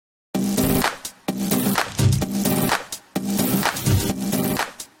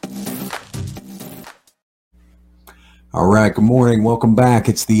All right, good morning. Welcome back.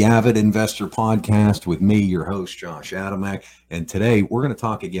 It's the Avid Investor Podcast with me, your host, Josh Adamek. And today we're going to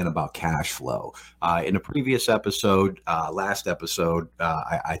talk again about cash flow. In a previous episode, last episode,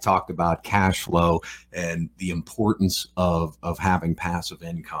 I talked about cash flow and the importance of having passive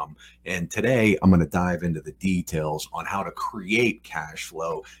income. And today I'm going to dive into the details on how to create cash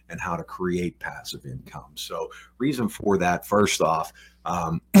flow and how to create passive income. So reason for that, first off,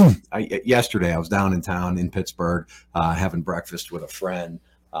 yesterday I was down in town in Pittsburgh having breakfast with a friend.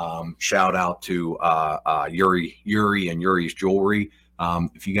 Shout out to Yuri and Yuri's Jewelry.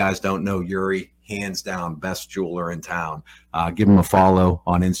 If you guys don't know Yuri, hands down best jeweler in town. Give him a follow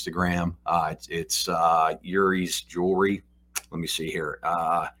on Instagram. It's Yuri's Jewelry. Let me see here.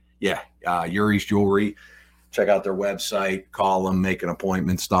 Yuri's Jewelry. Check out their website, call them, make an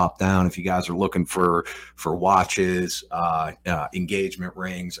appointment, stop down. If you guys are looking for watches, engagement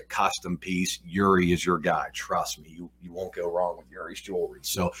rings, a custom piece, Yuri is your guy. Trust me, you won't go wrong with Yuri's Jewelry.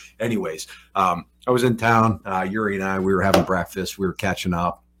 So anyways, I was in town. Yuri and I, we were having breakfast. We were catching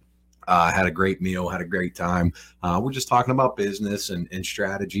up. Had a great meal, had a great time. We're just talking about business and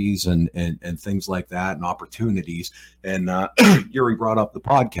strategies and things like that and opportunities. And Yuri brought up the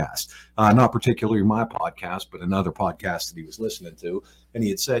podcast, not particularly my podcast, but another podcast that he was listening to. And he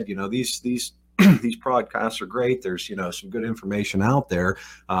had said, these these podcasts are great. There's, some good information out there.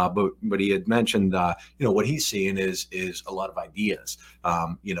 But he had mentioned, what he's seeing is a lot of ideas.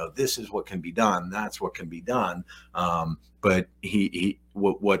 This is what can be done. That's what can be done. But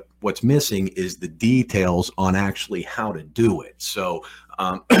what's missing is the details on actually how to do it. So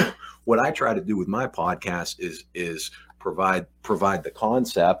what I try to do with my podcast is provide the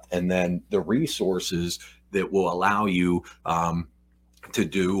concept and then the resources that will allow you to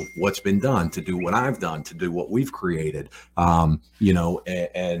do what's been done, to do what I've done, to do what we've created, and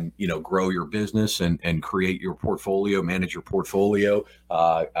grow your business and create your portfolio, manage your portfolio,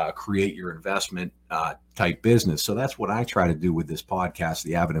 create your investment type business. So that's what I try to do with this podcast,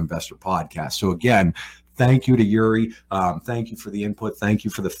 the Avid Investor Podcast. So again, thank you to Yuri. Thank you for the input. Thank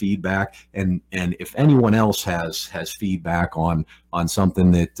you for the feedback. And if anyone else has feedback on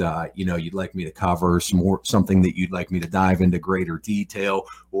something that you'd like me to cover, something that you'd like me to dive into greater detail,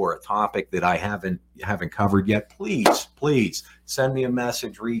 or a topic that I haven't covered yet, please send me a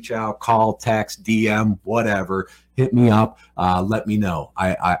message, reach out, call, text, DM, whatever. Hit me up. Let me know.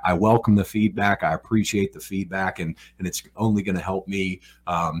 I welcome the feedback. I appreciate the feedback, and it's only going to help me,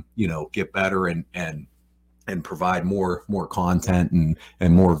 get better and provide more content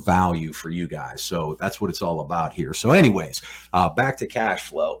and more value for you guys. So that's what it's all about here. So anyways, back to cash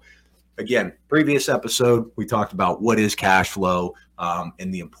flow. Again, previous episode, we talked about what is cash flow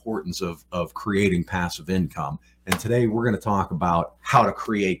and the importance of creating passive income. And today we're going to talk about how to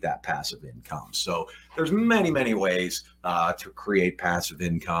create that passive income. So there's many ways to create passive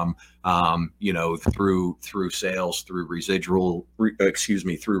income, through sales, through residuals,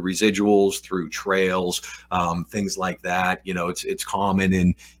 through trails, things like that. It's common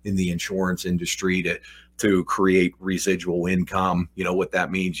in the insurance industry to create residual income. What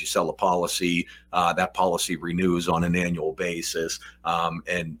that means, you sell a policy, that policy renews on an annual basis,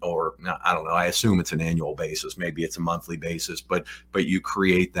 or I don't know, I assume it's an annual basis, maybe it's a monthly basis, but you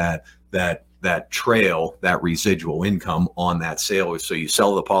create that trail, that residual income on that sale. So you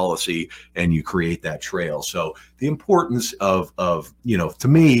sell the policy and you create that trail. So the importance of to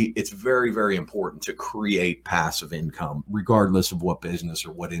me, it's very, very important to create passive income, regardless of what business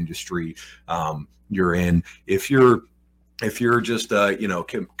or what industry you're in. If you're just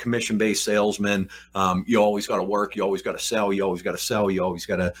commission-based salesman, you always got to work, you always got to sell, you always got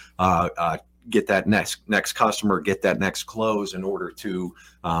to get that next customer, get that next close in order to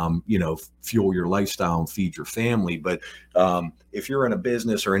fuel your lifestyle and feed your family. But if you're in a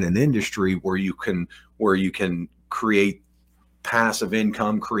business or in an industry where you can create passive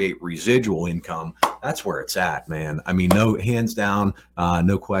income, create residual income, that's where it's at, man. I mean, no, hands down,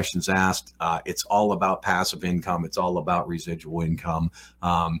 no questions asked. It's all about passive income. It's all about residual income.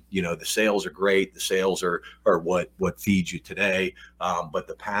 The sales are great. The sales are what feeds you today. But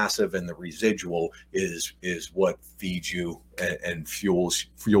the passive and the residual is what feeds you and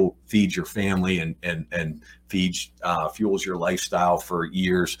feeds your family and fuels your lifestyle for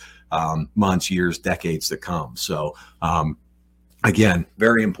years, months, years, decades to come. So, again,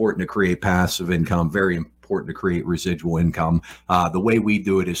 very important to create passive income, very important to create residual income. The way we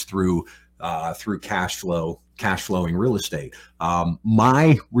do it is through cash flowing real estate.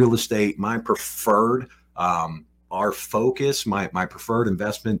 My preferred our focus, my preferred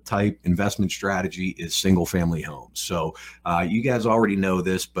investment strategy is single family homes. So you guys already know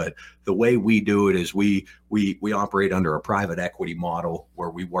this, but the way we do it is we operate under a private equity model where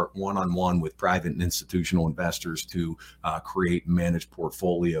we work one-on-one with private and institutional investors to create and manage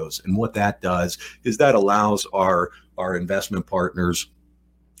portfolios. And what that does is that allows our investment partners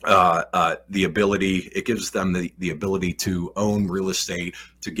the ability, it gives them the ability to own real estate,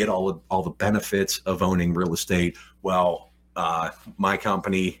 to get all the benefits of owning real estate. Well, my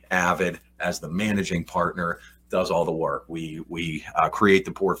company, Avid, as the managing partner, does all the work. We create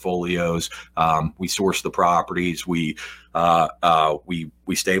the portfolios, we source the properties, we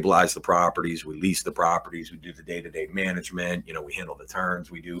stabilize the properties, we lease the properties, we do the day-to-day management, we handle the turns,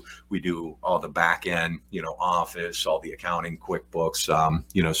 we do all the back end, office, all the accounting,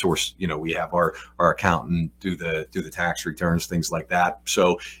 QuickBooks, source, we have our accountant do the tax returns, things like that.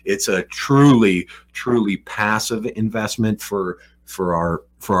 So it's a truly passive investment for our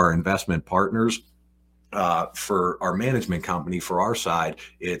investment partners. For our management company, for our side,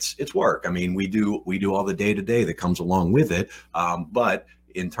 it's work. I mean, we do all the day-to-day that comes along with it, but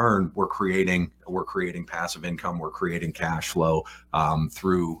in turn, we're creating passive income. We're creating cash flow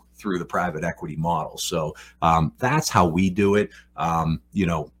through the private equity model. So that's how we do it.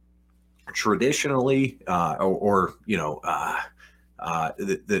 Traditionally, the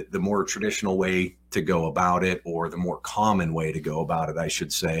more traditional way to go about it, or the more common way to go about it, I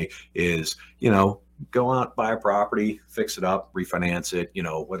should say, is go out, buy a property, fix it up, refinance it,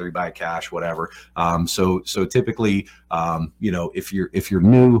 whether you buy cash, whatever. So typically, if you're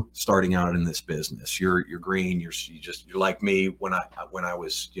new starting out in this business, you're green, you're like me. When I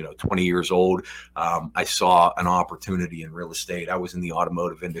was 20 years old, I saw an opportunity in real estate. I was in the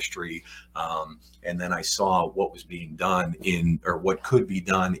automotive industry, and then I saw what was being done what could be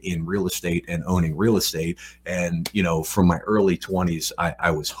done in real estate and owning real estate. And from my early 20s, I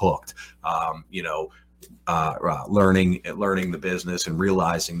was hooked. Learning the business and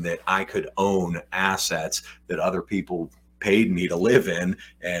realizing that I could own assets that other people paid me to live in,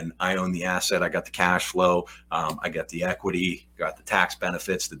 and I own the asset. I got the cash flow, I got the equity, got the tax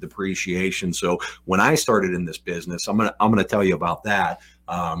benefits, the depreciation. So when I started in this business, I'm gonna tell you about that,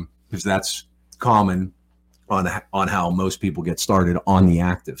 because that's common on how most people get started on the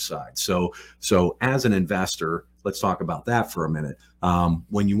active side. So as an investor, let's talk about that for a minute.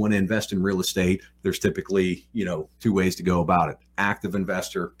 When you want to invest in real estate, there's typically, two ways to go about it: active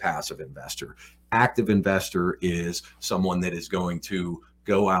investor, passive investor. Active investor is someone that is going to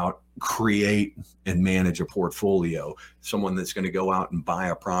go out, create and manage a portfolio. Someone that's going to go out and buy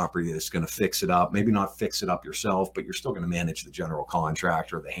a property that's going to fix it up, maybe not fix it up yourself, but you're still going to manage the general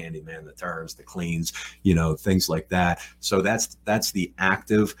contractor, the handyman, the turns, the cleans, things like that. So that's the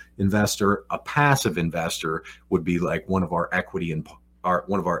active investor. A passive investor would be like one of our equity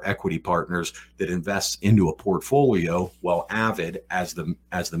partners that invests into a portfolio, while Avid, as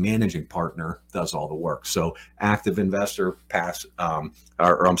the managing partner, does all the work. So active investor, passive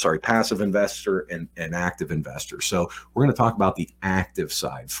investor, and active investor. So we're going to talk about the active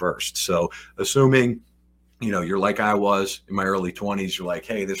side first. So assuming you're like I was in my early 20s, you're like,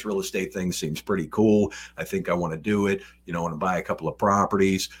 hey, this real estate thing seems pretty cool. I think I want to do it. I want to buy a couple of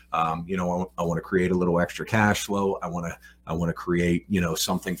properties. I want to create a little extra cash flow. I want to create,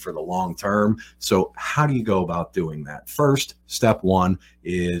 something for the long term. So how do you go about doing that? First, step one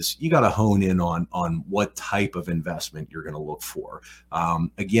is you got to hone in on what type of investment you're going to look for.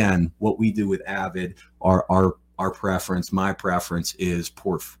 Again, what we do with Avid, my preference is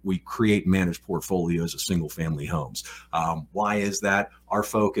we create and manage portfolios of single family homes. Why is that? Our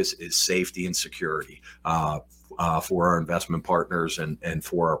focus is safety and security for our investment partners and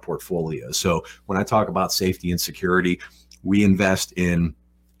for our portfolios. So when I talk about safety and security, we invest in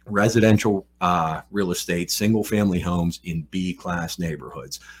residential real estate, single family homes in B-class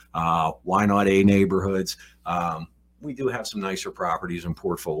neighborhoods. Why not A neighborhoods? We do have some nicer properties in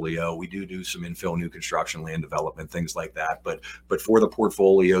portfolio. We do some infill, new construction, land development, things like that. But for the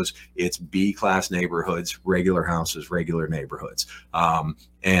portfolios, it's B-class neighborhoods, regular houses, regular neighborhoods.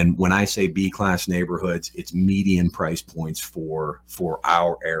 And when I say B-class neighborhoods, it's median price points for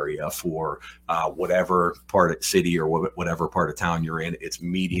our area, for whatever part of city or whatever part of town you're in. It's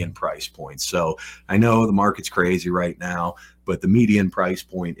median price points. So I know the market's crazy right now, but the median price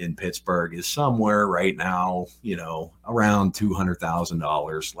point in Pittsburgh is somewhere right now, around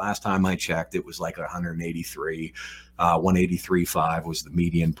 $200,000. Last time I checked, it was like 183, 183.5 was the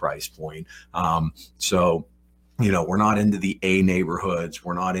median price point. So we're not into the A neighborhoods.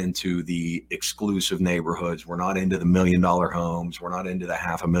 We're not into the exclusive neighborhoods. We're not into the $1 million homes. We're not into the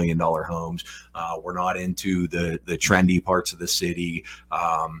 $500,000 homes. We're not into the trendy parts of the city.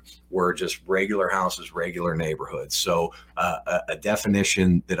 We're just regular houses, regular neighborhoods. So a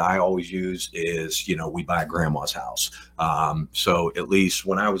definition that I always use is, we buy grandma's house. So at least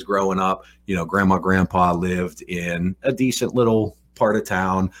when I was growing up, grandma, grandpa lived in a decent little part of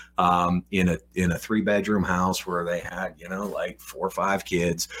town, in a 3-bedroom house where they had, like 4 or 5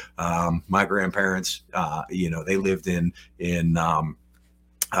 kids. My grandparents, they lived in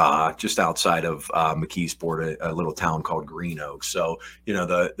just outside of McKeesport, a little town called Green Oak. So,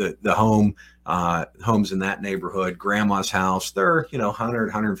 the homes in that neighborhood, grandma's house, they're,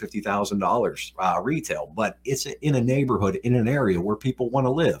 $150,000 retail, but it's in a neighborhood, in an area where people want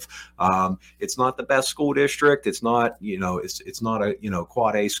to live. It's not the best school district. It's not, it's not a,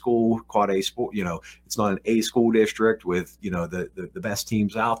 quad A sport, it's not an A school district with, the best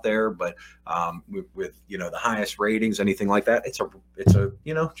teams out there, but with the highest ratings, anything like that. It's a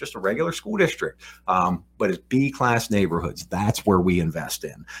just a regular school district. But it's B-class neighborhoods. That's where we invest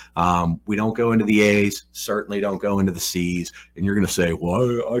in. We don't go into the A's, certainly don't go into the C's. And you're going to say,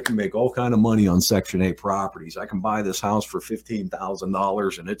 well, I can make all kind of money on Section 8 properties. I can buy this house for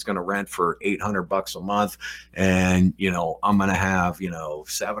 $15,000 and it's going to rent for $800 a month. And, I'm going to have,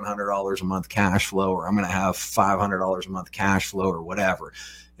 $700 a month cash flow, or I'm going to have $500 a month cash flow, or whatever.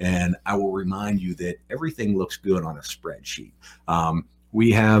 And I will remind you that everything looks good on a spreadsheet.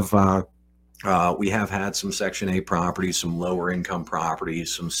 We have had some Section 8 properties, some lower income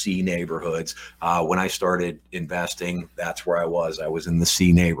properties, some C neighborhoods. When I started investing, that's where I was. I was in the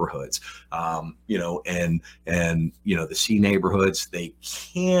C neighborhoods. The C neighborhoods, they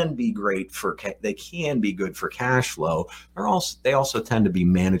can be good for cash flow. They also tend to be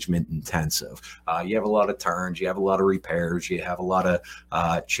management intensive. You have a lot of turns, you have a lot of repairs, you have a lot of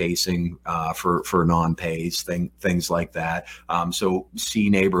chasing for non-pays, things like that. So C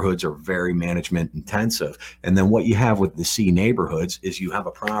neighborhoods are very management intensive. And then what you have with the C neighborhoods is you have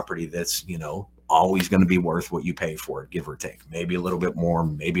a property that's, always going to be worth what you pay for it, give or take. Maybe a little bit more,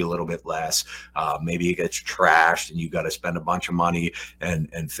 maybe a little bit less. Maybe it gets trashed and you got to spend a bunch of money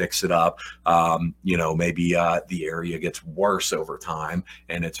and fix it up. Maybe the area gets worse over time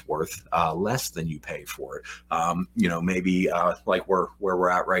and it's worth less than you pay for it. Maybe like where we're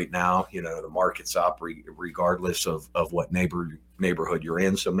at right now, the market's up regardless of what neighborhood you're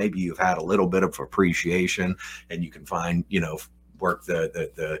in. So maybe you've had a little bit of appreciation and you can find, work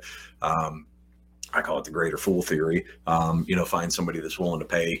the I call it the greater fool theory. Find somebody that's willing to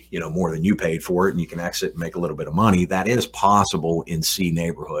pay, more than you paid for it, and you can exit and make a little bit of money. That is possible in C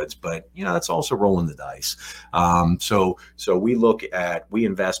neighborhoods, but that's also rolling the dice. So we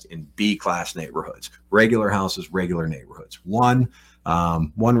invest in B class neighborhoods, regular houses, regular neighborhoods. One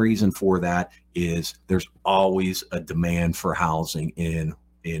reason for that is there's always a demand for housing in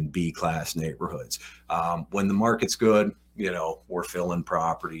B class neighborhoods. When the market's good, we're filling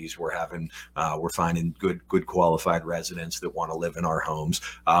properties. We're finding good qualified residents that want to live in our homes.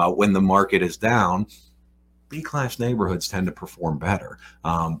 When the market is down, B-class neighborhoods tend to perform better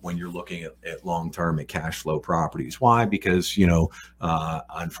when you're looking at long-term at cash flow properties. Why? Because,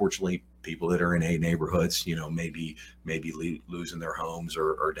 unfortunately, people that are in A neighborhoods, maybe losing their homes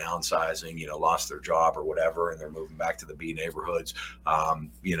or downsizing, lost their job or whatever, and they're moving back to the B neighborhoods,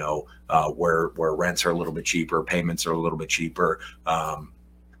 where rents are a little bit cheaper, payments are a little bit cheaper.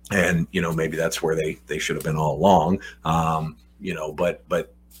 And, maybe that's where they should have been all along.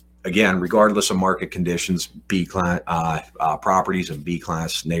 But again, regardless of market conditions, B-class properties and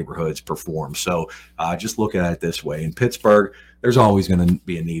B-class neighborhoods perform. So just look at it this way. In Pittsburgh, there's always going to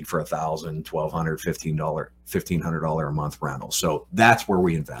be a need for $1,000, $1,200, $1,500 a month rental. So that's where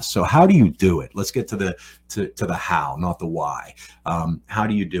we invest. So how do you do it? Let's get to the how, not the why. How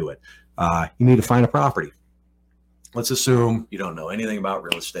do you do it? You need to find a property. Let's assume you don't know anything about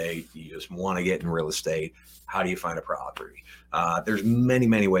real estate. You just want to get in real estate. How do you find a property? There's many,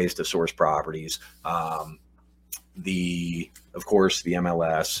 many ways to source properties. Of course, the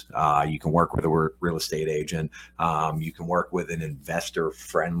MLS, you can work with a real estate agent. You can work with an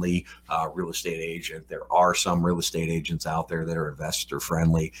investor-friendly real estate agent. There are some real estate agents out there that are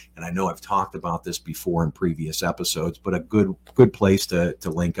investor-friendly. And I know I've talked about this before in previous episodes, but a good place to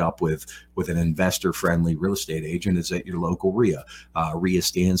link up with an investor-friendly real estate agent is at your local RIA. RIA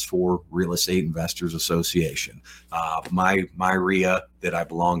stands for Real Estate Investors Association. My RIA that I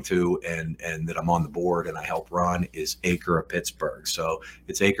belong to and that I'm on the board and I help run is Acre of Pittsburgh. Pittsburgh. So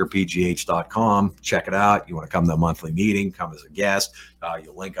it's acrepgh.com. Check it out. You want to come to a monthly meeting, come as a guest.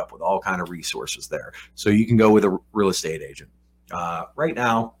 You'll link up with all kind of resources there. So you can go with a real estate agent. Right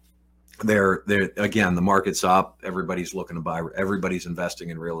now, they're again, the market's up, everybody's looking to buy, everybody's investing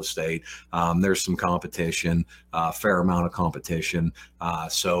in real estate. There's some competition, fair amount of competition.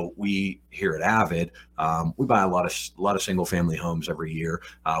 So we here at Avid, we buy a lot of single family homes every year.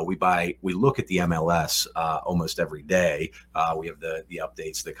 We look at the MLS almost every day. We have the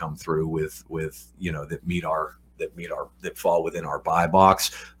updates that come through with that fall within our buy box.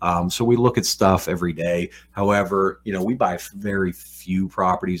 So we look at stuff every day. However, we buy very few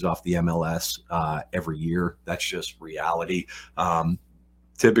properties off the MLS every year. That's just reality.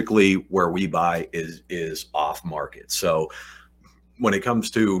 Typically where we buy is off market. So when it comes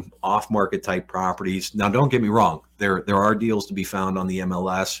to off-market type properties, now don't get me wrong, there are deals to be found on the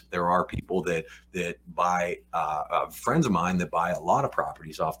MLS. There are people that buy, friends of mine that buy a lot of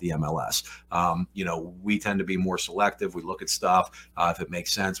properties off the MLS. We tend to be more selective. We look at stuff. If it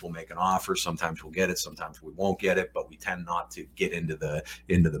makes sense, we'll make an offer. Sometimes we'll get it. Sometimes we won't get it. But we tend not to get into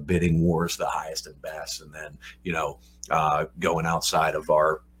the bidding wars, the highest and best, and then going outside of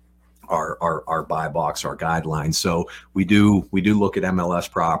our buy box, our guidelines. So we do look at MLS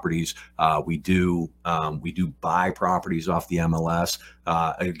properties. We do buy properties off the MLS.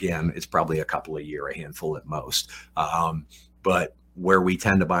 Again, it's probably a couple a year, a handful at most. But where we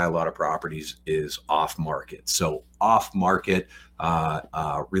tend to buy a lot of properties is off market. So off market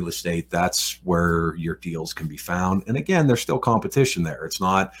real estate, that's where your deals can be found. And again, there's still competition there. It's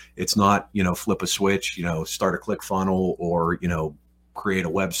not flip a switch, start a click funnel, or create a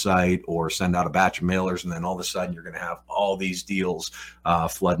website or send out a batch of mailers, and then all of a sudden you're going to have all these deals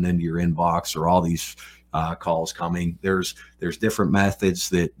flooding into your inbox, or all these calls coming. There's different methods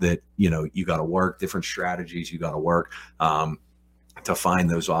that you got to work, different strategies you got to work to find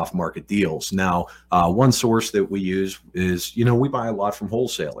those off-market deals. Now, one source that we use is, we buy a lot from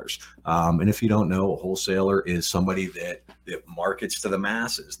wholesalers. And if you don't know, a wholesaler is somebody that markets to the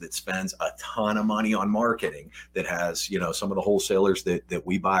masses, that spends a ton of money on marketing, that has, some of the wholesalers that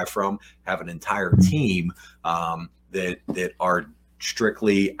we buy from have an entire team that are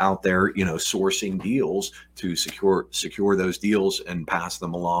strictly out there, sourcing deals to secure those deals and pass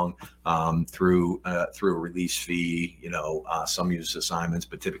them along through a release fee. Some use assignments,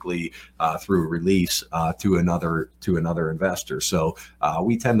 but typically through a release to another investor. So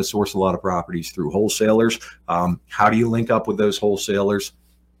we tend to source a lot of properties through wholesalers. How do you link up with those wholesalers?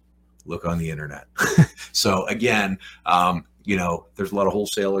 Look on the internet. So again, there's a lot of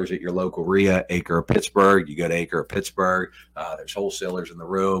wholesalers at your local REIA, Acre of Pittsburgh. You go to Acre of Pittsburgh, there's wholesalers in the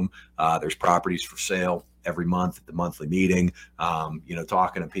room. There's properties for sale every month at the monthly meeting.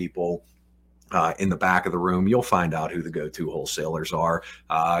 Talking to people in the back of the room, you'll find out who the go-to wholesalers are.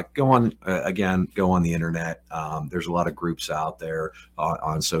 Go on the internet. There's a lot of groups out there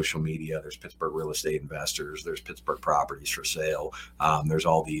on social media. There's Pittsburgh Real Estate Investors. There's Pittsburgh Properties for Sale. There's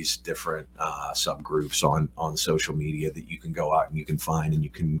all these different subgroups on social media that you can go out and you can find, and you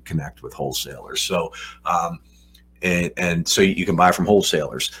can connect with wholesalers. So, and so you can buy from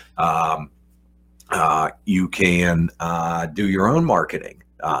wholesalers. You can do your own marketing.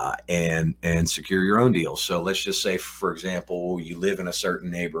 And secure your own deals. So let's just say, for example, you live in a certain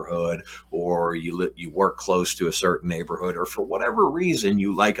neighborhood, or you work close to a certain neighborhood, or for whatever reason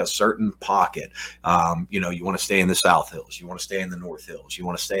you like a certain pocket. You want to stay in the South Hills, you want to stay in the North Hills, you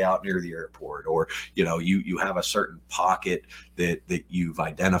want to stay out near the airport, or you have a certain pocket that you've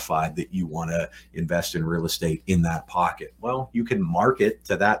identified that you want to invest in real estate in that pocket. Well, you can market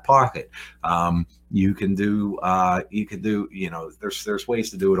to that pocket. You can do, there's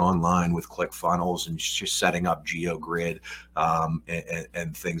ways to do it online with ClickFunnels and just setting up GeoGrid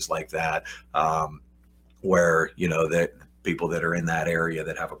and things like that, where, that people that are in that area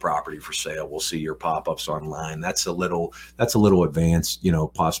that have a property for sale will see your pop-ups online. That's a little advanced,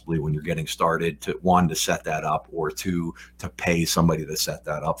 possibly when you're getting started, to set that up, or to pay somebody to set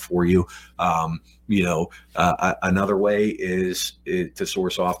that up for you. Another way is to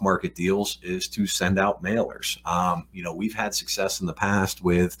source off-market deals is to send out mailers. We've had success in the past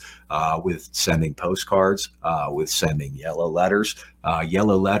with sending postcards, with sending yellow letters.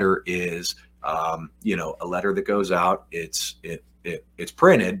 Yellow letter is a letter that goes out. It's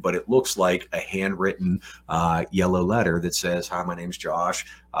printed, but it looks like a handwritten yellow letter that says, "Hi, my name's Josh.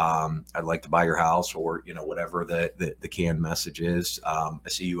 I'd like to buy your house," or whatever the canned message is. I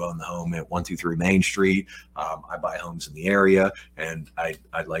see you own the home at 123 Main Street. I buy homes in the area, and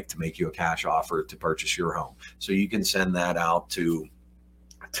I'd like to make you a cash offer to purchase your home. So you can send that out to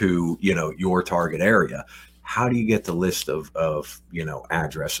your target area. how do you get the list of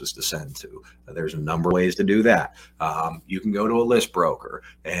addresses to send to? There's a number of ways to do that. You can go to a list broker,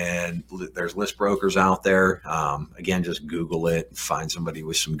 and there's list brokers out there. Again, just Google it, find somebody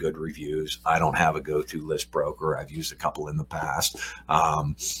with some good reviews. I don't have a go-to list broker. I've used a couple in the past.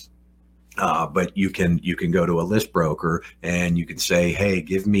 But you can go to a list broker and you can say, hey,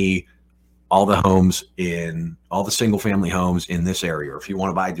 give me all the single family homes in this area. Or if you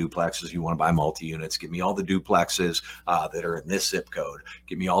want to buy duplexes, you want to buy multi-units, give me all the duplexes that are in this zip code.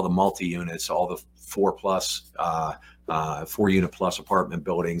 Give me all the multi-units, all the 4-unit plus apartment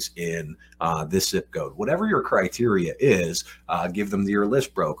buildings in this zip code. Whatever your criteria is, give them to your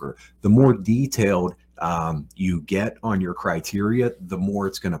list broker. The more detailed you get on your criteria, the more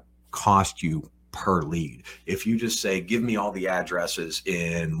it's going to cost you per lead. If you just say, give me all the addresses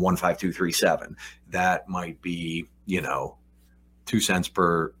in 15237, that might be, 2 cents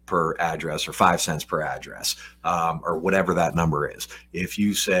per address or 5 cents per address, or whatever that number is. If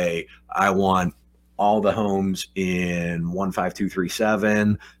you say, I want all the homes in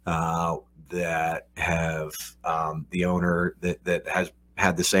 15237 that have the owner that has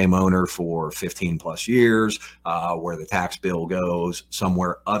had the same owner for 15 plus years, where the tax bill goes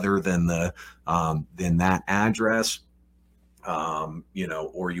somewhere other than than that address,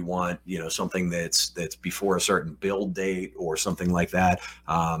 or you want, something that's before a certain build date or something like that,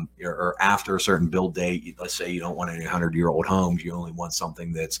 or after a certain build date. Let's say you don't want any 100-year-old homes. You only want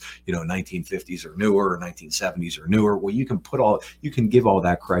something that's, 1950s or newer, or 1970s or newer. Well, you can give all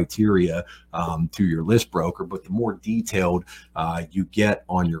that criteria to your list broker, but the more detailed you get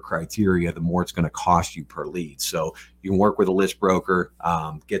on your criteria, the more it's going to cost you per lead. So you can work with a list broker,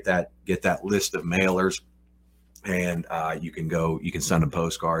 get that list of mailers. And you can send them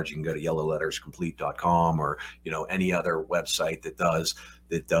postcards. You can go to yellowletterscomplete.com or, any other website that does,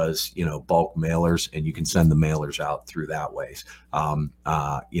 bulk mailers, and you can send the mailers out through that ways,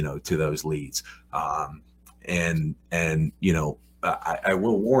 to those leads. I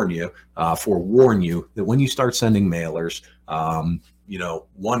will warn you that when you start sending mailers,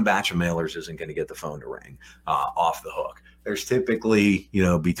 one batch of mailers isn't going to get the phone to ring off the hook. There's typically,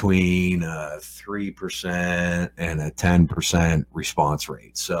 between 3% and a 10% response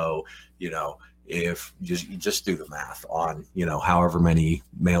rate. So, if you just do the math on, however many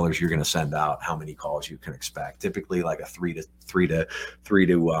mailers you're going to send out, how many calls you can expect. Typically like a 3 to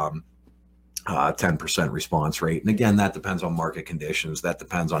 10% response rate. And again, that depends on market conditions. That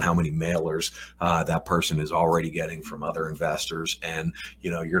depends on how many mailers that person is already getting from other investors. And,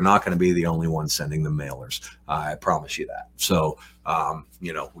 you're not going to be the only one sending the mailers. I promise you that. So,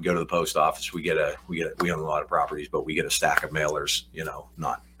 we go to the post office, we own a lot of properties, but we get a stack of mailers,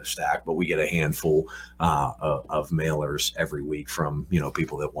 not a stack, but we get a handful of mailers every week from,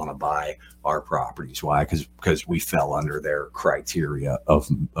 people that want to buy our properties. Why? Because we fell under their criteria of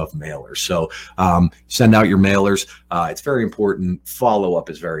mailers. So send out your mailers. It's very important. Follow up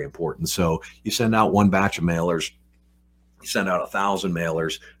is very important. So you send out one batch of mailers, you send out 1,000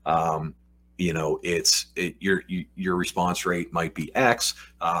 mailers. Your response rate might be X,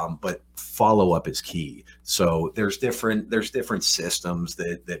 but follow up is key. So there's different systems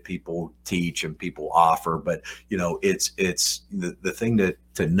that people teach and people offer, but it's the thing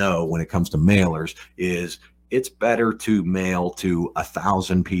to know when it comes to mailers is it's better to mail to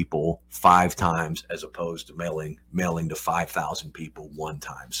 1,000 people 5 times as opposed to mailing to 5,000 people 1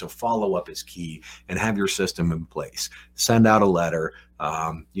 time. So follow up is key, and have your system in place. Send out a letter,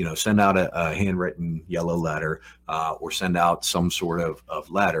 send out a handwritten yellow letter, or send out some sort of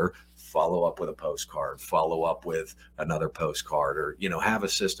letter. Follow up with a postcard, follow up with another postcard, or, have a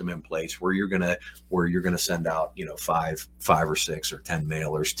system in place where you're going to send out, 5 or 6 or 10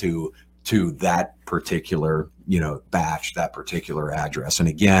 mailers to that particular, batch, that particular address. And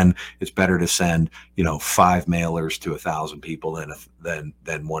again, it's better to send, 5 mailers to 1,000 people than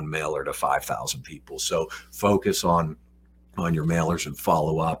 1 mailer to 5,000 people. So focus on your mailers and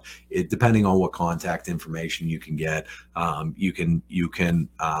follow up. Depending on what contact information you can get, you can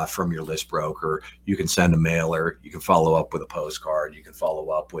from your list broker, you can send a mailer, you can follow up with a postcard, you can follow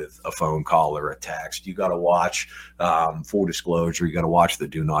up with a phone call or a text. You got to watch, full disclosure, you got to watch the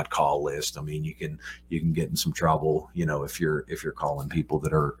do not call list. I mean, you can get in some trouble, if you're calling people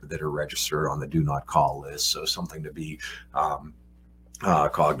that are registered on the do not call list. So something to be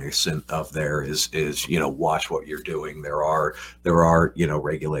cognizant of there is watch what you're doing. There are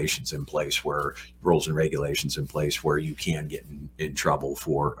regulations in place, where rules and regulations in place where you can get in trouble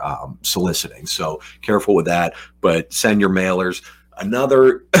for soliciting. So careful with that, but send your mailers.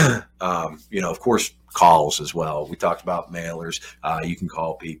 Another, of course, calls as well. We talked about mailers. You can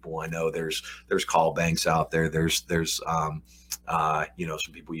call people. I know there's call banks out there. There's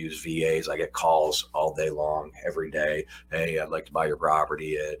some people use VAs. I get calls all day long, every day. Hey, I'd like to buy your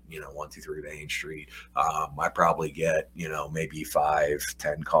property at 123 Main Street. I probably get maybe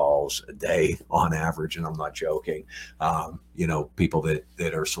 5-10 calls a day on average, and I'm not joking. People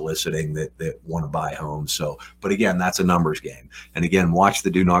that are soliciting that want to buy homes. So, but again, that's a numbers game. And again, watch the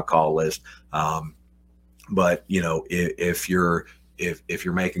do not call list. But if you're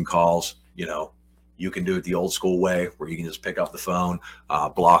making calls, you can do it the old school way, where you can just pick up the phone,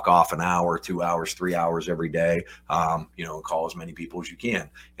 block off an hour, 2 hours, 3 hours every day, and call as many people as you can.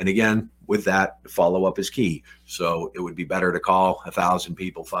 And again, with that, follow up is key. So it would be better to call 1,000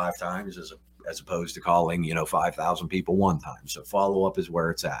 people 5 times as opposed to calling 5,000 people 1 time. So follow up is where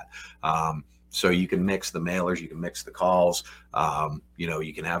it's at. So you can mix the mailers, you can mix the calls.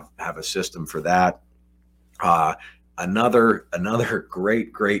 You can have a system for that. Another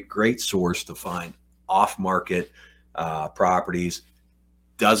great source to find off-market properties,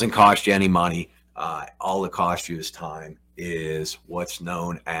 doesn't cost you any money. All it costs you is time, is what's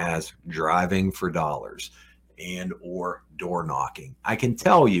known as driving for dollars and or door knocking. I can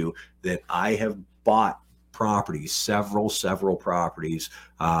tell you that I have bought properties, several properties,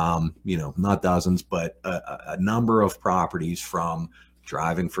 not dozens, but a number of properties from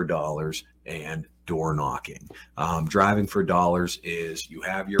driving for dollars and door knocking. Driving for dollars is you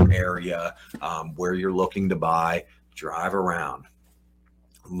have your area where you're looking to buy, drive around,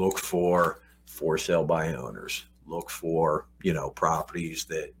 look for sale by owners, look for properties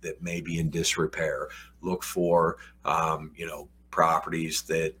that may be in disrepair, look for properties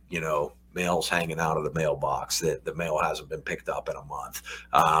that mail's hanging out of the mailbox, that the mail hasn't been picked up in a month.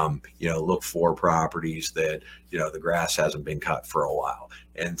 Look for properties that the grass hasn't been cut for a while,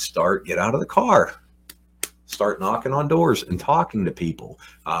 and get out of the car, start knocking on doors and talking to people.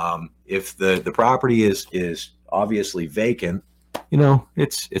 If the property is obviously vacant,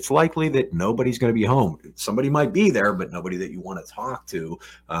 it's likely that nobody's going to be home. Somebody might be there, but nobody that you want to talk to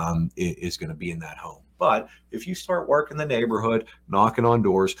is going to be in that home. But if you start working the neighborhood, knocking on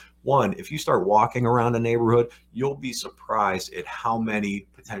doors, if you start walking around the neighborhood, you'll be surprised at how many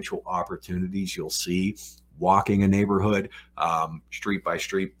potential opportunities you'll see walking a neighborhood, street by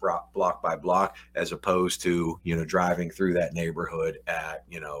street, block by block, as opposed to, driving through that neighborhood at,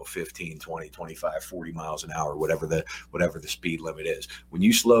 15, 20, 25, 40 miles an hour, whatever the speed limit is. When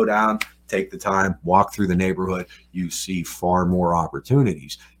you slow down, take the time, walk through the neighborhood, you see far more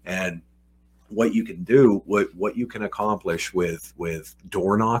opportunities. And what you can do, what you can accomplish with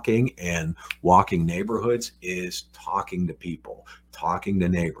door knocking and walking neighborhoods is talking to people, talking to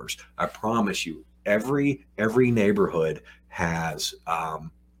neighbors. I promise you, every neighborhood has the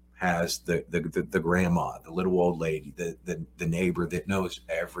grandma, the little old lady, the neighbor that knows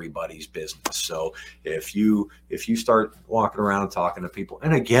everybody's business. So if you start walking around and talking to people,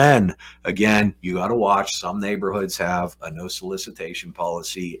 and again, you got to watch. Some neighborhoods have a no solicitation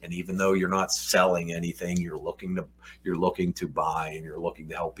policy, and even though you're not selling anything, you're looking to buy, and you're looking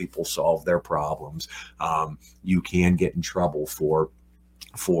to help people solve their problems. You can get in trouble for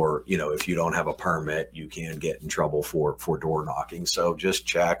if you don't have a permit, you can get in trouble for door knocking. So just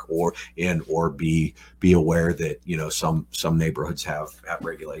check or be aware that some neighborhoods have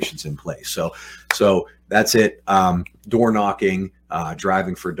regulations in place. So that's it. Door knocking,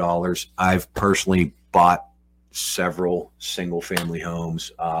 driving for dollars. I've personally bought several single family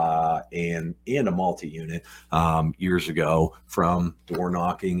homes and a multi-unit years ago from door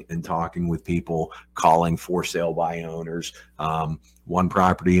knocking and talking with people, calling for sale by owners. One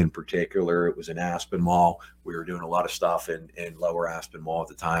property in particular, it was in Aspen Mall. We were doing a lot of stuff in Lower Aspen Mall at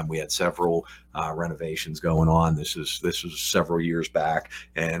the time. We had several renovations going on. This was several years back,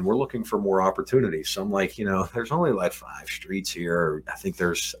 and we're looking for more opportunities. So I'm like, there's only like 5 streets here. I think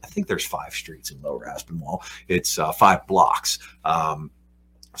there's 5 streets in Lower Aspen Mall. It's 5 blocks.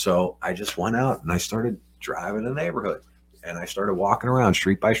 So I just went out and I started driving the neighborhood. And I started walking around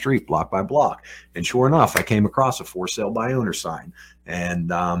street by street, block by block. And sure enough, I came across a for sale by owner sign.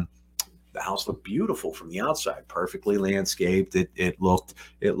 And the house looked beautiful from the outside, perfectly landscaped. It looked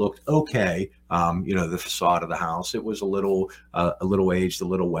okay. The facade of the house, it was a little aged, a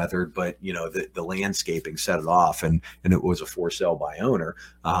little weathered, but the landscaping set it off, and it was a for sale by owner.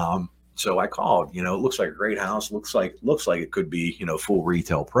 So I called. It looks like a great house. Looks like it could be full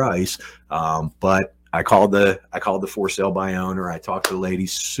retail price, but I called the for sale by owner. I talked to the lady,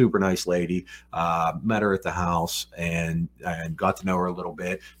 super nice lady. Met her at the house and got to know her a little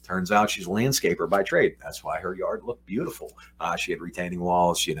bit. Turns out she's a landscaper by trade. That's why her yard looked beautiful. She had retaining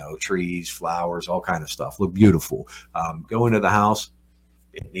walls, trees, flowers, all kind of stuff. Looked beautiful. Go into the house.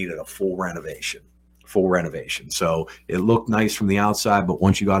 It needed a full renovation. So it looked nice from the outside, but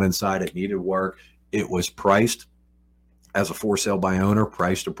once you got inside, it needed work. It was priced as a for sale by owner,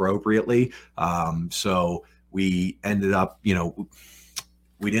 priced appropriately. So we ended up,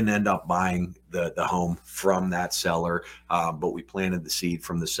 we didn't end up buying the home from that seller, but we planted the seed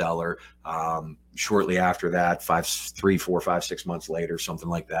from the seller. Shortly after that, 3, 4, 5, 6 months later, something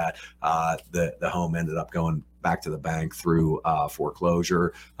like that, the home ended up going back to the bank through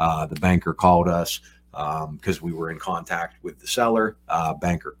foreclosure. The banker called us because we were in contact with the seller.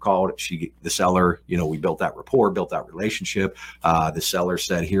 Banker called the seller, we built that rapport, built that relationship. The seller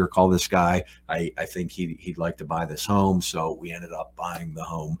said, here, call this guy. I think he'd like to buy this home. So we ended up buying the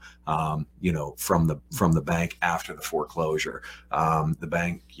home, from the bank after the foreclosure. The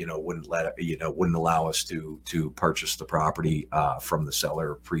bank, wouldn't allow us to purchase the property from the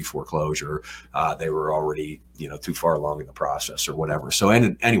seller pre-foreclosure. They were already, too far along in the process or whatever. So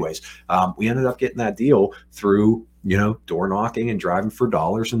anyways, we ended up getting that deal through, door knocking and driving for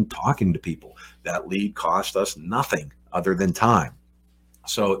dollars and talking to people. That lead cost us nothing other than time.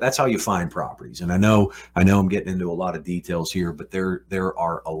 So that's how you find properties. And I know I'm getting into a lot of details here, but there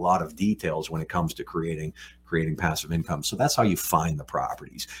are a lot of details when it comes to creating passive income. So that's how you find the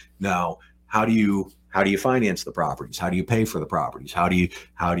properties. Now, how do you finance the properties? How do you pay for the properties? How do you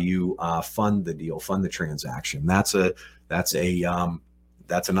fund the deal, fund the transaction? That's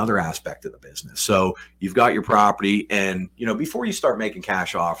another aspect of the business. So you've got your property, and before you start making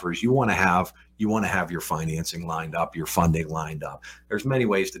cash offers, you want to have your financing lined up, your funding lined up. There's many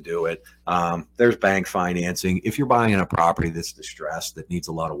ways to do it. There's bank financing. If you're buying a property that's distressed, that needs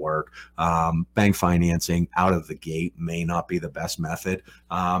a lot of work, bank financing out of the gate may not be the best method.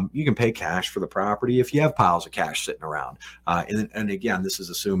 You can pay cash for the property if you have piles of cash sitting around. And again, this is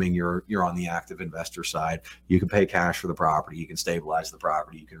assuming you're on the active investor side. You can pay cash for the property. You can stabilize the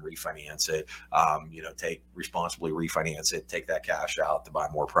property. You can refinance it. Responsibly refinance it. Take that cash out to buy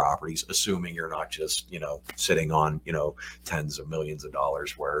more properties, assuming you're not just sitting on tens of millions of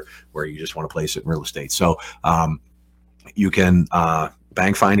dollars where you just want to place it in real estate. So you can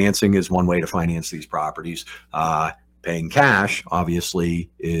bank financing is one way to finance these properties. Paying cash, obviously,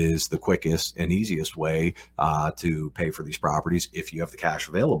 is the quickest and easiest way to pay for these properties if you have the cash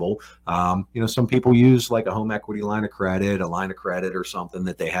available. Some people use like a home equity line of credit, or something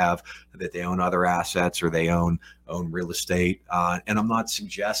that they have, that they own other assets, or they own real estate. And I'm not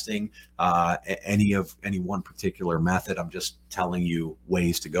suggesting any one particular method. I'm just telling you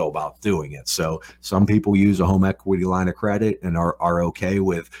ways to go about doing it. So some people use a home equity line of credit and are okay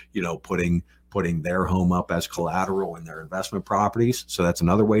with putting their home up as collateral in their investment properties. So that's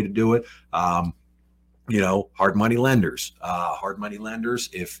another way to do it. Hard money lenders.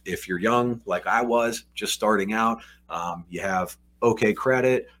 If you're young, like I was, just starting out, you have okay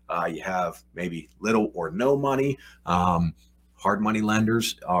credit, you have maybe little or no money. Hard money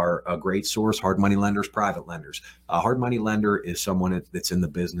lenders are a great source. Hard money lenders, private lenders. A hard money lender is someone that's in the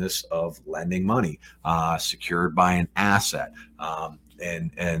business of lending money, secured by an asset,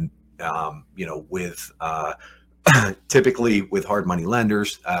 with typically with hard money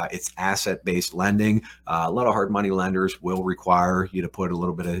lenders, it's asset-based lending. A lot of hard money lenders will require you to put a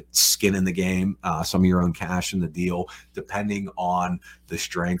little bit of skin in the game, some of your own cash in the deal, depending on the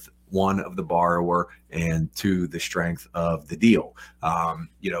strength, one, of the borrower, and two, the strength of the deal.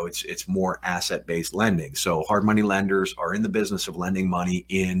 It's more asset-based lending. So hard money lenders are in the business of lending money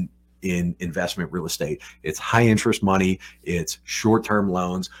in investment real estate. It's high interest money. It's short-term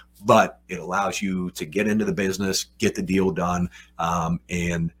loans, but it allows you to get into the business, get the deal done,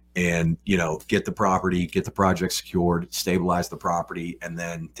 and get the property, get the project secured, stabilize the property, and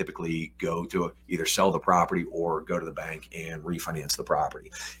then typically go to either sell the property or go to the bank and refinance the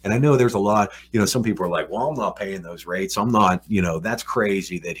property. And I know there's a lot, some people are like, well, I'm not paying those rates. I'm not, that's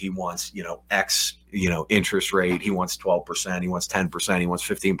crazy that he wants, X, interest rate. He wants 12%. He wants 10%. He wants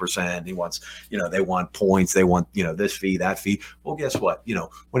 15%. He wants, they want points. They want, this fee, that fee. Well, guess what?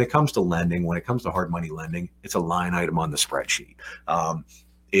 When it comes to lending, when it comes to hard money lending, it's a line item on the spreadsheet.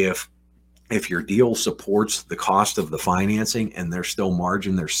 If your deal supports the cost of the financing and there's still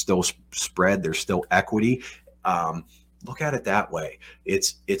margin, there's still spread, there's still equity, look at it that way.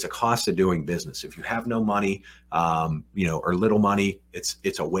 It's a cost of doing business. If you have no money, or little money,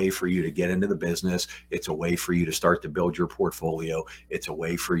 it's a way for you to get into the business. It's a way for you to start to build your portfolio. It's a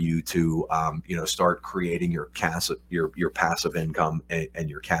way for you to, start creating your passive income and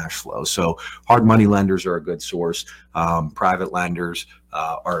your cash flow. So hard money lenders are a good source. Private lenders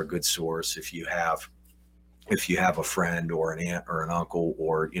are a good source. If you have a friend or an aunt or an uncle,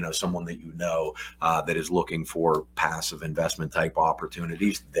 or someone that that is looking for passive investment type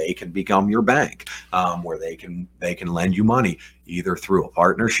opportunities, they can become your bank, where they can lend you money either through a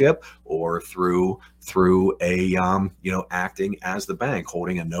partnership or through a acting as the bank,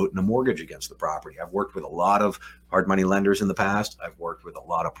 holding a note and a mortgage against the property. I've worked with a lot of hard money lenders in the past. I've worked with a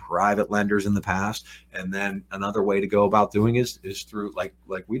lot of private lenders in the past. And then another way to go about doing is through like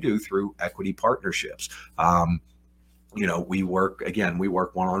we do through equity partnerships. We work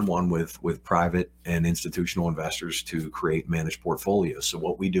one-on-one with private and institutional investors to create managed portfolios. So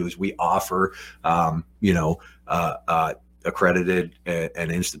what we do is we offer, accredited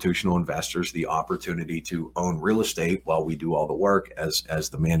and institutional investors the opportunity to own real estate while we do all the work as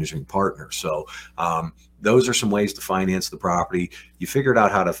the managing partner. So those are some ways to finance the property. You figured out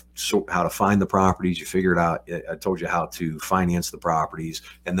how to find the properties. You figured out, I told you how to finance the properties.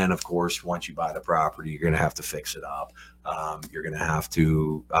 And then of course, once you buy the property, you're going to have to fix it up. You're going to have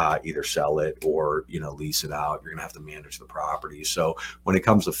to either sell it or, lease it out. You're going to have to manage the property. So when it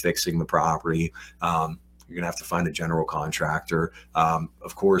comes to fixing the property, you're going to have to find a general contractor.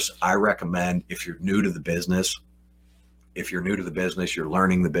 Of course, I recommend, if you're new to the business, you're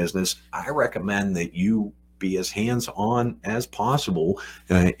learning the business, I recommend that you be as hands-on as possible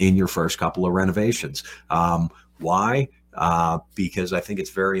in your first couple of renovations. Why? Because I think it's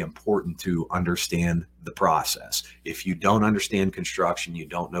very important to understand the process. If you don't understand construction, you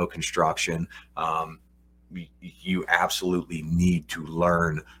don't know construction, you absolutely need to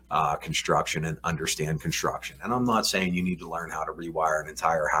learn construction and understand construction. And I'm not saying you need to learn how to rewire an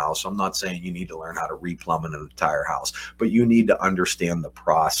entire house. I'm not saying you need to learn how to replumb an entire house, but you need to understand the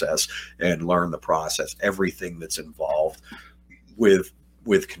process and learn the process, everything that's involved with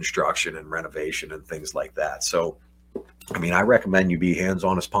construction and renovation and things like that. So I recommend you be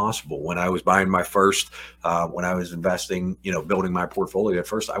hands-on as possible. When I was buying my first, when I was investing, building my portfolio at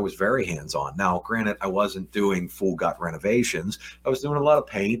first, I was very hands-on. Now, granted, I wasn't doing full gut renovations. I was doing a lot of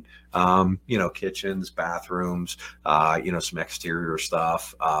paint, kitchens, bathrooms, some exterior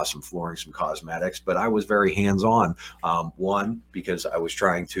stuff, some flooring, some cosmetics, but I was very hands-on. One, because I was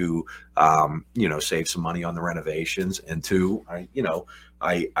trying to, save some money on the renovations. And two,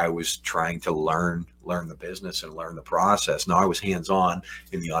 I was trying to learn the business and learn the process. Now I was hands-on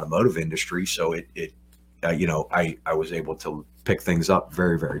in the automotive industry, so I was able to pick things up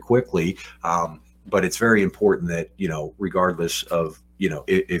very, very quickly. But it's very important that, regardless of,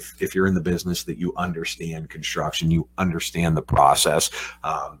 if you're in the business, that you understand construction, you understand the process,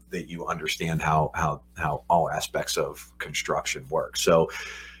 that you understand how all aspects of construction work. So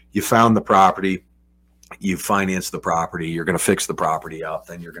you found the property, you finance the property, you're going to fix the property up,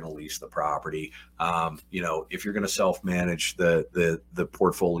 then you're going to lease the property. If you're going to self-manage the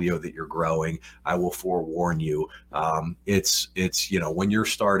portfolio that you're growing, I will forewarn you. It's when you're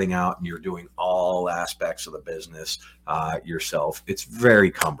starting out and you're doing all aspects of the business yourself, it's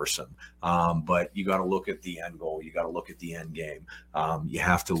very cumbersome. But you got to look at the end goal. You got to look at the end game. You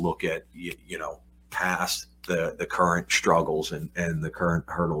have to look at, past the current struggles and the current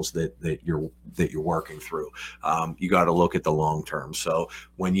hurdles that you're working through. You got to look at the long term. So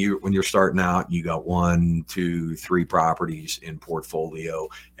when you're starting out, you got 1, 2, 3 properties in portfolio,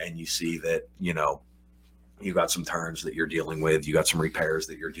 and you see that you got some turns that you're dealing with, you got some repairs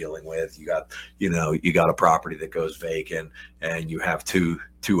that you're dealing with, you got a property that goes vacant, and you have two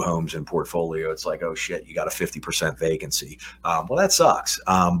homes in portfolio. It's like, oh shit, you got a 50% vacancy. Well, that sucks.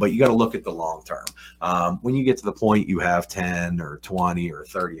 But you got to look at the long term. When you get to the point you have 10 or 20 or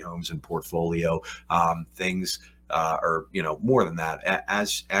 30 homes in portfolio, things or more than that,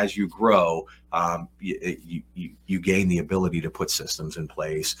 as you grow, you gain the ability to put systems in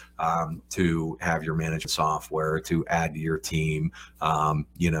place, to have your management software, to add to your team,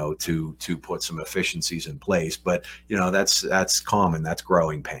 to put some efficiencies in place. But that's common, that's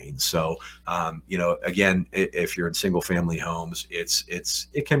growing pains. So again, if you're in single family homes,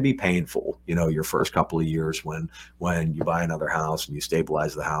 it can be painful, your first couple of years when you buy another house and you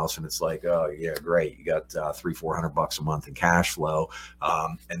stabilize the house, and it's like, oh yeah, great, you got $300-400 a month in cash flow,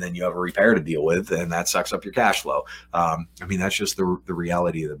 and then you have a repair to deal deal with, and that sucks up your cash flow. I mean, that's just the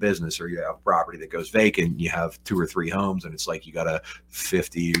reality of the business. Or you have a property that goes vacant, you have 2 or 3 homes, and it's like you got a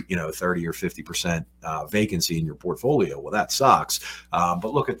 30 or 50% vacancy in your portfolio. Well, that sucks.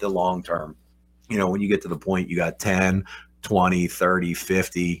 But look at the long term. When you get to the point you got 10, 20, 30,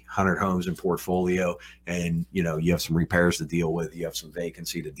 50, 100 homes in portfolio, and you have some repairs to deal with, you have some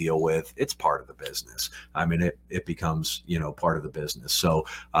vacancy to deal with, it's part of the business. I mean, it becomes part of the business. So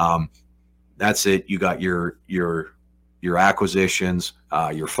that's it. You got your acquisitions,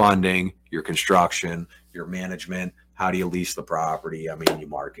 your funding, your construction, your management. How do you lease the property? I mean, you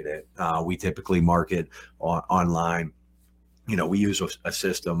market it. We typically market online. We use a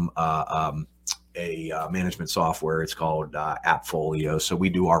system, management software. It's called Appfolio. So we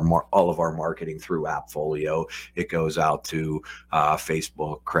do all of our marketing through Appfolio. It goes out to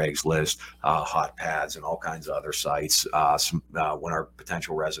Facebook, Craigslist, Hot Pads, and all kinds of other sites. When our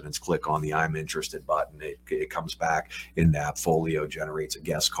potential residents click on the I'm interested button, it comes back into Appfolio, generates a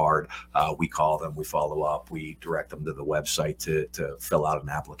guest card. We call them, we follow up, we direct them to the website to fill out an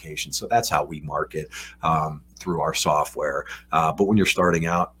application. So that's how we market through our software. But when you're starting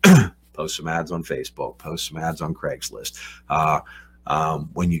out, post some ads on Facebook, post some ads on Craigslist.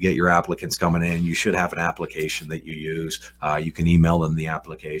 When you get your applicants coming in, you should have an application that you use. You can email them the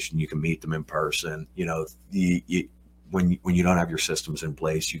application. You can meet them in person. When you don't have your systems in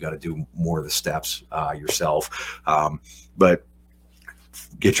place, you got to do more of the steps yourself. But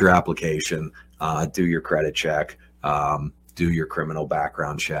get your application, do your credit check, do your criminal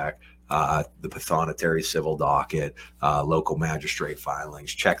background check. The pathonetary civil docket, local magistrate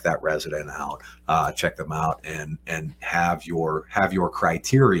filings. Check that resident out, check them out, and have your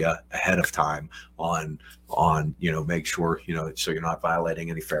criteria ahead of time on make sure so you're not violating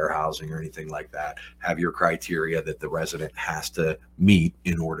any fair housing or anything like that. Have your criteria that the resident has to meet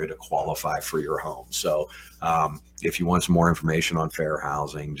in order to qualify for your home. So if you want some more information on fair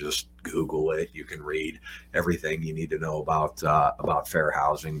housing, just Google it. You can read everything you need to know about fair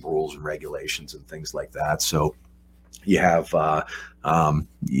housing rules and regulations and things like that. So you have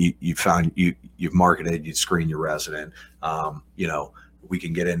you've marketed, you screen your resident. We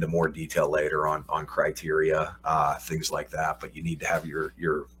can get into more detail later on criteria, things like that, but you need to have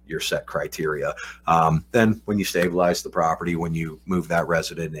your set criteria. Then when you stabilize the property, when you move that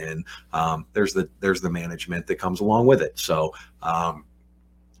resident in, there's the management that comes along with it. So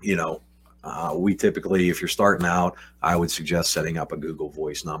we typically, if you're starting out, I would suggest setting up a Google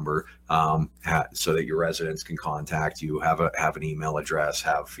Voice number so that your residents can contact you, have an email address,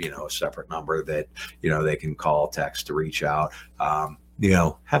 have a separate number that they can call, text to reach out.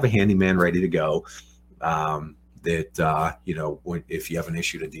 Have a handyman ready to go. If you have an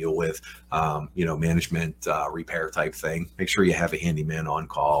issue to deal with, management repair type thing, make sure you have a handyman on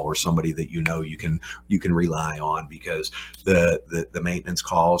call or somebody that you can rely on, because the maintenance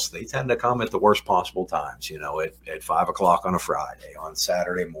calls, they tend to come at the worst possible times. At 5 o'clock on a Friday, on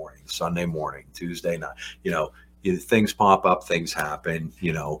Saturday morning, Sunday morning, Tuesday night. Things pop up, things happen.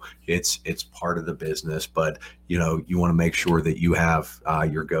 It's part of the business, but you want to make sure that you have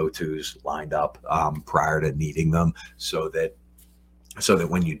your go-tos lined up prior to needing them, so that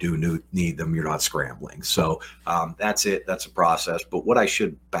when you do need them, you're not scrambling. So that's it. That's a process. But what I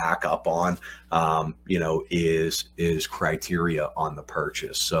should back up on, is criteria on the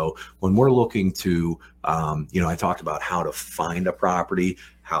purchase. So when we're looking to, I talked about how to find a property,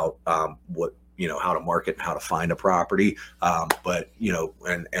 how to market and how to find a property. But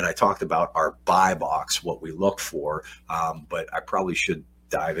I talked about our buy box, what we look for. But I probably should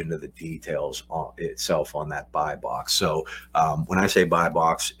dive into the details itself on that buy box. So when I say buy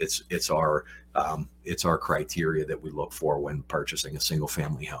box, it's our criteria that we look for when purchasing a single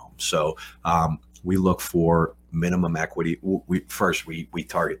family home. So we look for minimum equity. We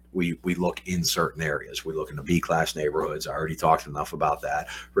look in certain areas. We look in the B-class neighborhoods. I already talked enough about that.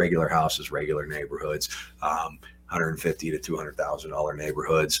 Regular houses, regular neighborhoods, $150,000 to $200,000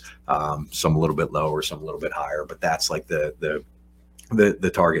 neighborhoods. Some a little bit lower, some a little bit higher, but that's like the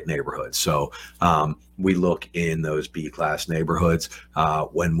target neighborhood. So we look in those B-class neighborhoods.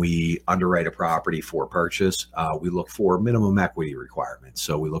 When we underwrite a property for purchase, we look for minimum equity requirements.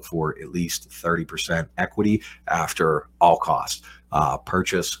 So we look for at least 30% equity after all costs,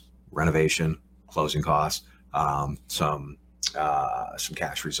 purchase, renovation, closing costs, some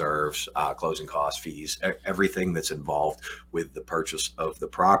cash reserves, closing costs, fees, everything that's involved with the purchase of the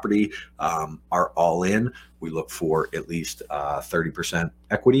property are all in. We look for at least 30%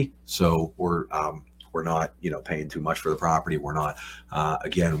 equity. So we're not, paying too much for the property. We're not,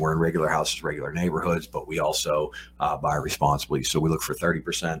 again, we're in regular houses, regular neighborhoods, but we also buy responsibly. So we look for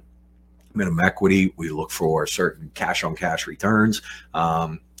 30% minimum equity. We look for certain cash on cash returns.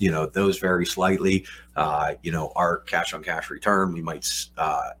 Those vary slightly. Our cash on cash return, we might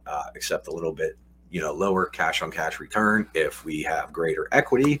accept a little bit, lower cash on cash return if we have greater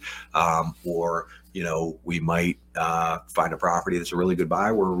equity, or we might find a property that's a really good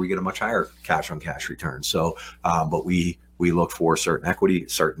buy where we get a much higher cash on cash return. So, but we look for certain equity,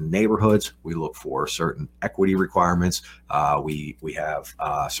 certain neighborhoods. We look for certain equity requirements. We have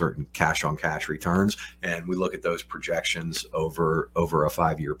certain cash on cash returns, and we look at those projections over a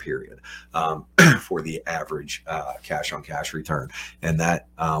 5-year period for the average cash on cash return. And that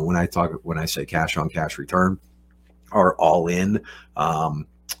when I say cash on cash return, our all in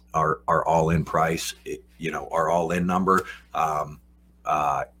our all in price, our all in number.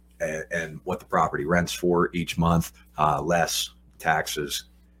 And what the property rents for each month, less taxes,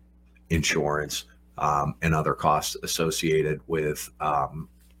 insurance, and other costs associated with the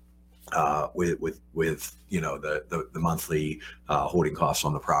monthly holding costs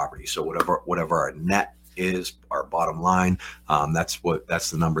on the property. So whatever our net is, our bottom line, that's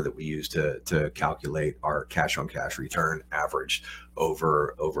the number that we use to calculate our cash on cash return averaged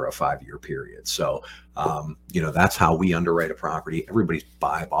over a 5-year period. So that's how we underwrite a property. Everybody's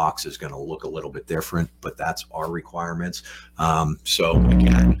buy box is going to look a little bit different, but that's our requirements. So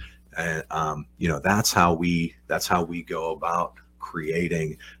again, that's how we go about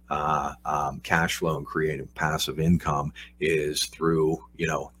creating cash flow and creating passive income, is through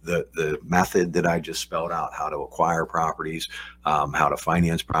the method that I just spelled out: how to acquire properties, how to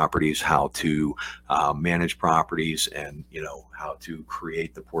finance properties, how to manage properties, and how to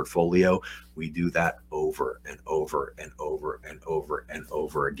create the portfolio. We do that over and over and over and over and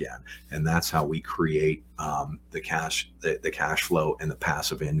over again, and that's how we create the cash flow and the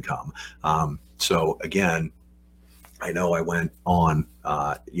passive income. So again, I know I went on,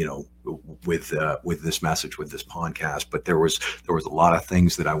 with this message, with this podcast, but there was a lot of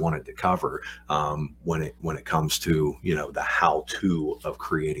things that I wanted to cover when it comes to the how-to of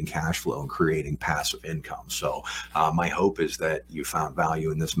creating cash flow and creating passive income. So my hope is that you found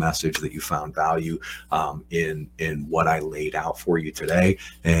value in this message, that you found value in what I laid out for you today.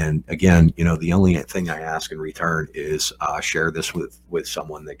 And again, the only thing I ask in return is share this with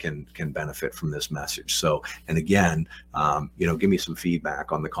someone that can benefit from this message. So, and again, give me some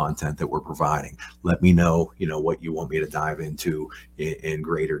feedback on the content that we're providing. Let me know, what you want me to dive into in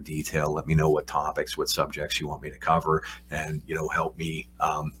greater detail. Let me know what topics, what subjects you want me to cover, and, help me,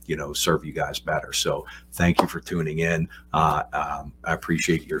 serve you guys better. So thank you for tuning in. I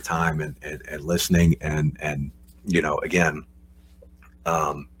appreciate your time and listening, and again,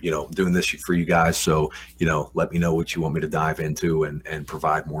 doing this for you guys. So, let me know what you want me to dive into and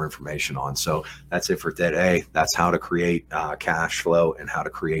provide more information on. So that's it for today. That's how to create cash flow and how to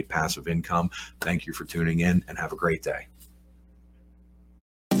create passive income. Thank you for tuning in, and have a great day.